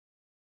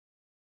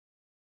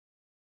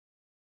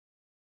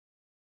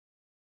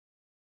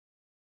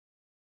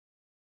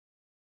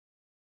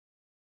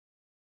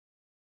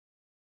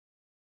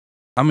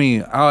I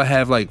mean, I'll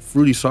have like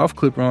Fruity Soft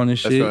Clipper on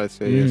this That's shit. what I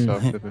say, yeah,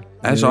 soft clipper.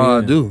 That's all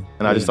I do.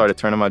 And I just started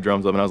turning my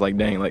drums up, and I was like,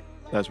 dang, like,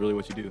 that's really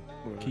what you do.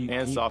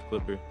 And soft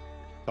clipper.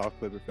 Soft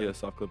clipper. Yeah,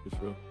 soft clippers,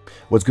 bro.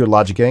 What's good,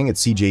 Logic Gang?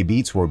 It's CJ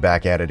Beatz. We're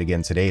back at it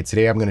again today.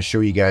 Today, I'm going to show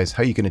you guys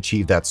how you can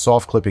achieve that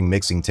soft clipping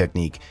mixing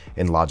technique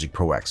in Logic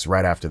Pro X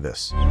right after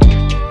this.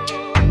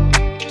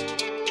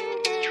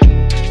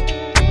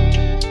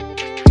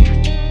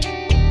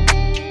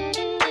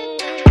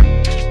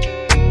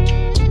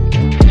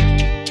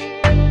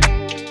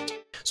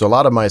 So a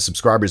lot of my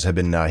subscribers have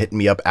been hitting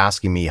me up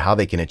asking me how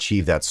they can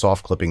achieve that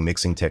soft clipping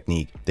mixing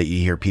technique that you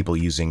hear people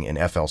using in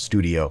FL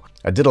Studio.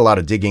 I did a lot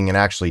of digging and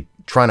actually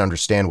trying to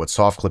understand what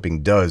soft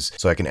clipping does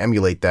so I can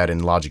emulate that in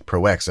Logic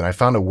Pro X, and I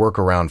found a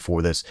workaround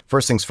for this.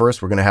 First things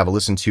first, we're going to have a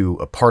listen to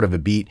a part of a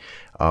beat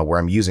where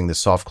I'm using the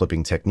soft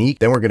clipping technique.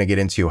 Then we're going to get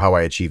into how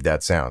I achieve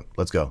that sound.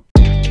 Let's go.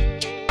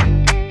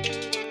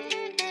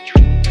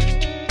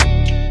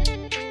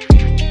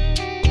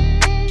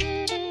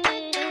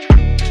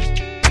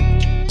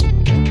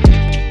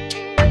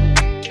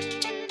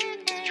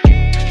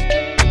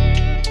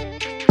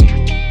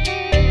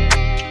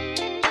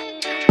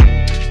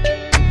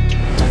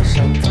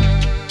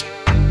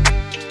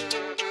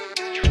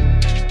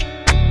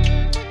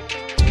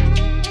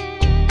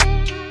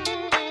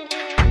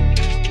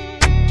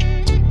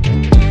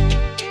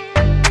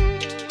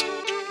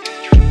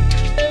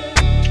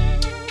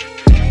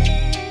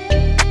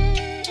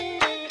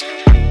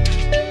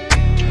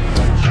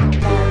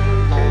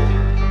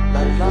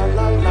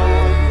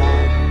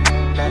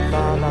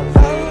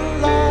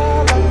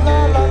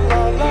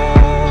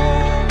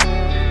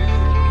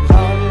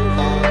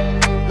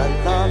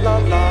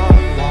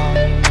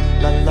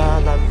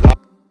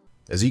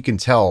 As you can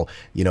tell,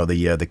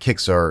 the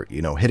kicks are,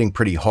 hitting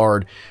pretty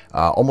hard,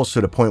 almost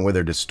to the point where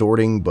they're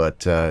distorting,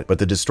 but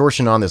the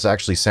distortion on this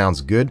actually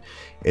sounds good.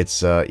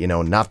 It's,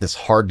 not this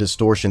hard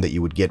distortion that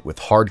you would get with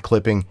hard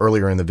clipping.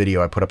 Earlier in the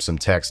video, I put up some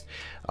text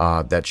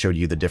that showed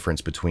you the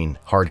difference between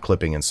hard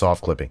clipping and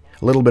soft clipping.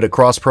 A little bit of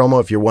cross promo.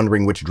 If you're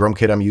wondering which drum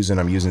kit I'm using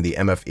the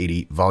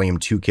MF80 Volume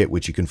 2 kit,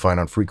 which you can find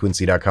on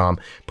frequency.com.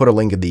 Put a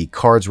link in the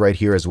cards right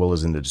here as well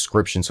as in the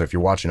description. So if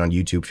you're watching on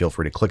YouTube, feel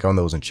free to click on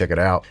those and check it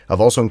out.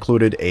 I've also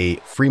included a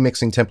free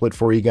mixing template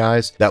for you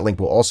guys. That link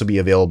will also be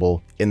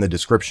available in the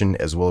description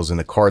as well as in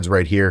the cards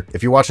right here.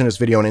 If you're watching this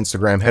video on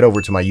Instagram, head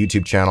over to my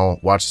YouTube channel,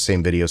 watch the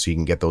same video so you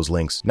can get those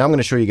links. Now I'm going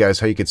to show you guys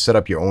how you could set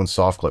up your own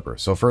soft clipper.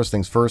 So first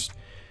things first,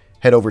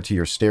 head over to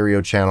your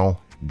stereo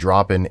channel,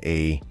 drop in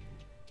a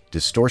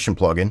distortion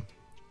plugin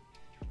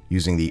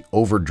using the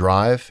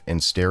overdrive in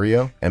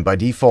stereo. And by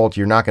default,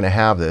 you're not going to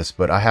have this,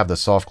 but I have the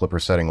soft clipper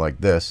setting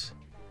like this.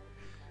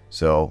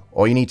 So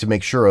all you need to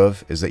make sure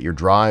of is that your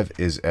drive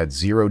is at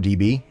 0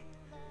 dB.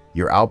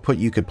 Your output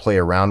you could play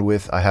around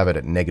with. I have it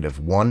at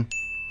 -1,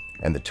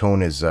 and the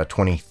tone is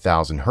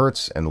 20,000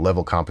 hertz, and the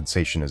level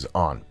compensation is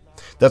on.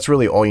 That's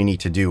really all you need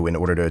to do in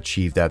order to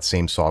achieve that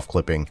same soft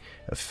clipping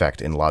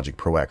effect in Logic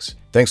Pro X.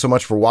 Thanks so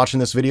much for watching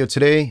this video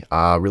today.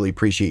 I really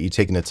appreciate you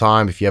taking the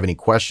time. If you have any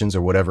questions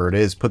or whatever it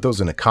is, put those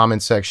in the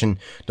comment section.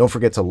 Don't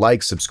forget to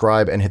like,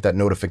 subscribe, and hit that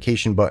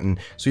notification button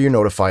so you're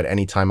notified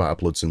anytime I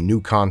upload some new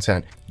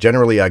content.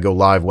 Generally, I go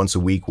live once a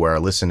week where I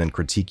listen and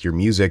critique your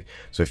music.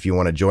 So if you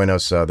want to join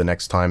us the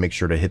next time, make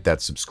sure to hit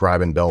that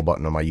subscribe and bell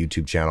button on my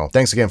YouTube channel.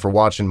 Thanks again for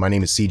watching. My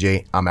name is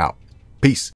CJ. I'm out. Peace.